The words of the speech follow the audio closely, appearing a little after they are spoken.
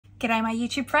G'day my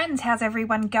YouTube friends, how's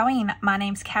everyone going? My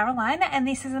name's Caroline and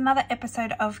this is another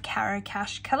episode of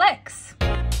Carocash Collects.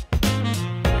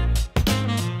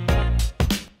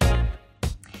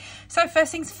 So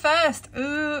first things first,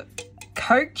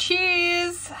 Coke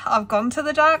cheers. I've gone to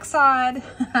the dark side.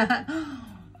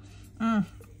 I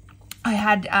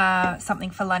had something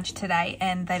for lunch today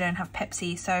and they don't have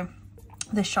Pepsi, so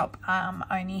the shop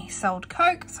only sold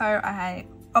Coke, so I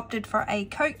opted for a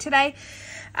Coke today.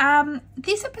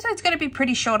 This episode's going to be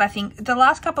pretty short, I think. The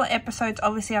last couple of episodes,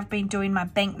 obviously, I've been doing my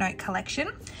banknote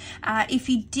collection. If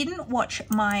you didn't watch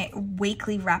my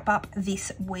weekly wrap-up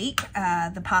this week,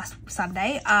 the past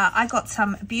Sunday, I got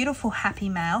some beautiful happy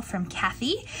mail from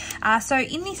Kathy. So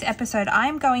in this episode,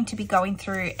 I'm going to be going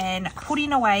through and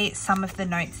putting away some of the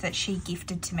notes that she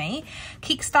gifted to me,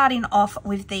 kickstarting off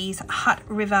with these Hutt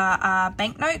River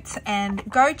banknotes, and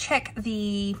go check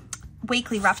the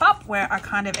weekly wrap-up where I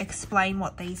kind of explain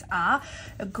what these are.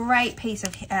 A great piece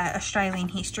of Australian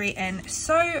history and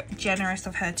so generous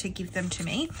of her to give them to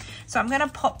me. So I'm going to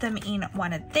pop them in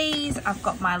one of these. I've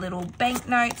got my little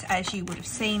banknotes as you would have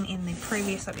seen in the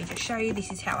previous. Let me just show you.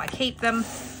 This is how I keep them.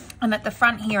 And at the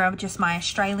front here are just my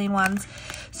Australian ones.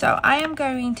 So I am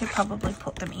going to probably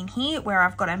put them in here where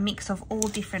I've got a mix of all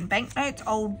different banknotes,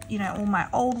 old, you know, all my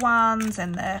old ones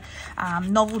and the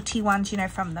novelty ones, you know,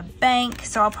 from the bank.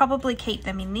 So I'll probably keep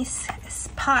them in this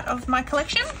part of my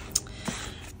collection.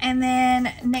 And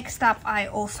then next up, I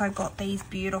also got these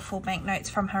beautiful banknotes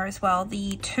from her as well.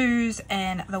 The 2s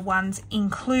and the 1s,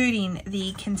 including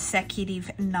the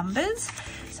consecutive numbers.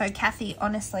 So Kathy,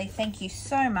 honestly, thank you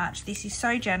so much. This is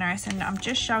so generous, and I'm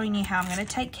just showing you how I'm going to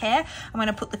take care. I'm going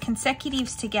to put the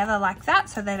consecutives together like that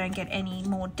so they don't get any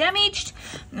more damaged.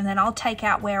 And then I'll take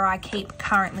out where I keep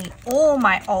currently all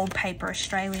my old paper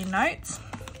Australian notes.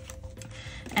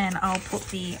 And I'll put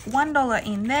the $1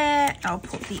 in there, I'll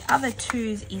put the other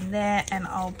 2s in there, and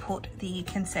I'll put the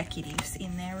consecutives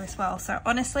in there as well. So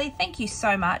honestly, thank you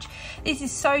so much. This is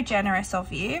so generous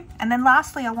of you. And then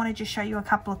lastly, I wanted to show you a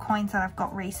couple of coins that I've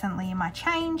got recently in my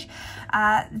change.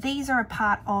 These are a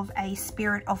part of a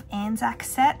Spirit of Anzac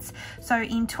sets. So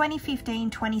in 2015,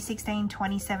 2016,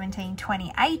 2017,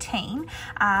 2018,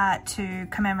 to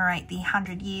commemorate the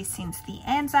 100 years since the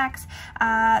Anzacs,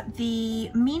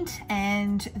 the Mint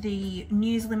and the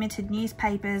News Limited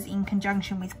newspapers, in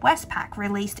conjunction with Westpac,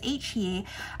 released each year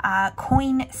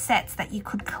coin sets that you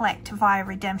could collect via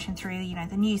redemption through, you know,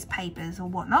 the newspapers or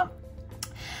whatnot.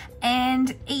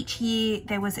 And each year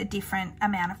there was a different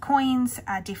amount of coins,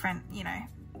 different, you know,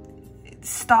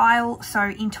 style. So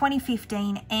in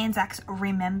 2015, Anzacs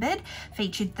Remembered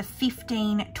featured the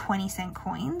 15 20-cent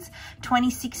coins.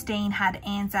 2016 had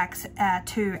Anzacs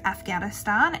to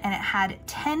Afghanistan, and it had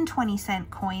 10 20-cent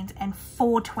coins and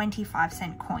 4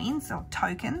 25-cent coins or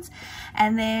tokens.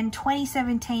 And then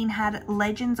 2017 had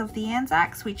Legends of the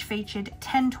Anzacs, which featured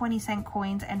 10 20-cent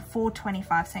coins and 4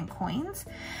 25-cent coins.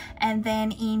 And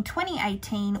then in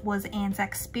 2018 was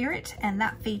Anzac Spirit, and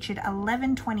that featured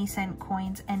 11 20-cent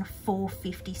coins and 4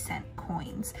 50-cent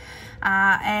coins.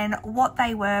 And what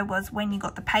they were was, when you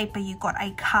got the paper, you got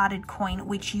a carded coin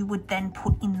which you would then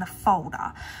put in the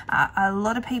folder. A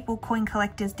lot of people, coin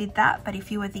collectors, did that, but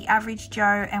if you were the average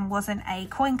Joe and wasn't a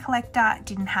coin collector,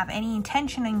 didn't have any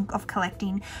intention of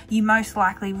collecting, you most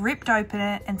likely ripped open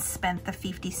it and spent the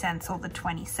 50 cents or the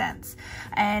 20 cents.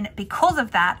 And because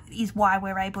of that is why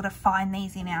we're able to find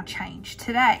these in our change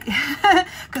today,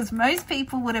 because most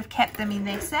people would have kept them in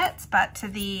their sets, but to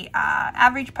the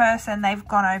average person, they've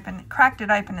gone open, cracked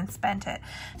it open and spent it.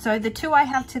 So the 2 I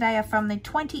have today are from the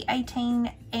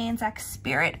 2018 Anzac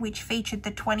Spirit, which featured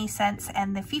the 20 cents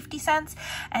and the 50 cents,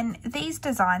 and these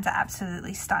designs are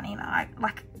absolutely stunning. I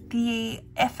like the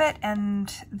effort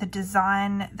and the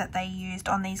design that they used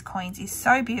on these coins is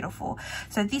so beautiful.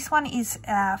 So this one is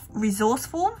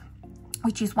Resourceful,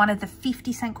 which is one of the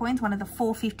 50-cent coins, one of the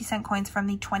 4 50-cent coins from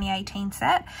the 2018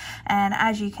 set. And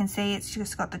as you can see, it's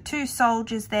just got the 2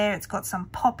 soldiers there. It's got some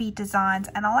poppy designs,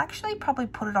 and I'll actually probably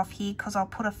put it off here because I'll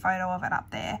put a photo of it up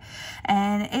there.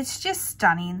 And it's just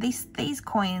stunning. These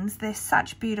coins, they're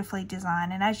such beautifully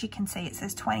designed. And as you can see, it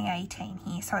says 2018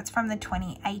 here. So it's from the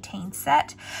 2018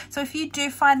 set. So if you do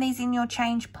find these in your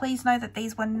change, please know that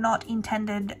these were not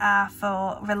intended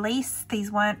for release.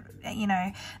 These weren't, you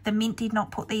know, the Mint did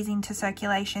not put these into circulation.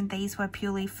 These were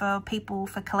purely for people,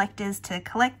 for collectors to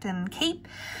collect and keep.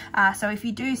 So if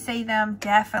you do see them,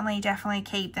 definitely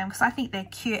keep them, because I think they're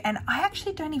cute. And I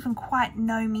actually don't even quite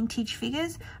know mintage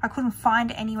figures. I couldn't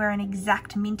find anywhere an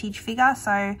exact mintage figure,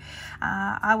 so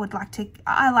I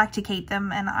like to keep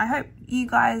them, and I hope you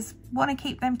guys want to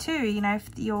keep them too, you know, if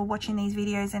you're watching these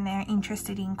videos and they're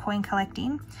interested in coin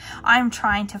collecting. I'm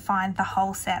trying to find the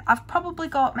whole set. I've probably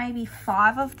got maybe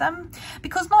 5 of them,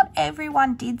 because not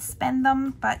everyone did spend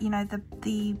them, but you know,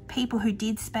 the people who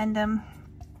did spend them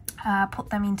put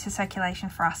them into circulation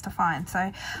for us to find.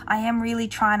 So I am really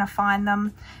trying to find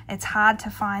them. It's hard to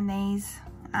find these,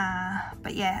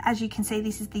 but yeah, as you can see,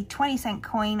 this is the 20-cent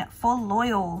coin for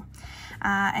Loyal.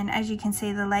 And as you can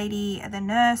see, the lady, the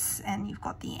nurse, and you've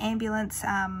got the ambulance,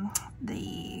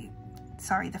 the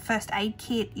first aid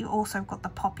kit. You also got the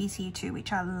poppies here too,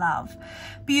 which I love.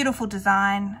 Beautiful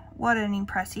design. What an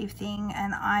impressive thing.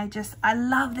 And I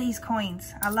love these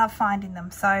coins. I love finding them.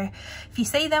 So if you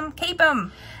see them, keep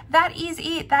them. That is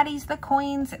it. That is the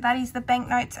coins. That is the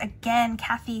banknotes. Again,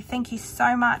 Kathy, thank you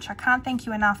so much. I can't thank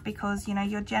you enough, because, you know,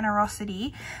 your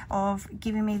generosity of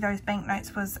giving me those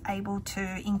banknotes was able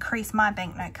to increase my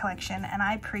banknote collection, and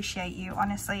I appreciate you.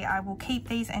 Honestly, I will keep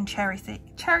these and cherish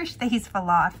these for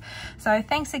life. So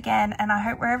thanks again, and I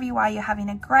hope wherever you are, you're having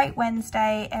a great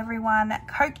Wednesday. Everyone,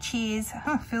 Coke cheers.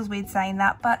 Feels weird saying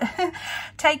that, but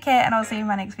take care, and I'll see you in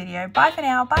my next video. Bye for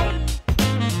now. Bye.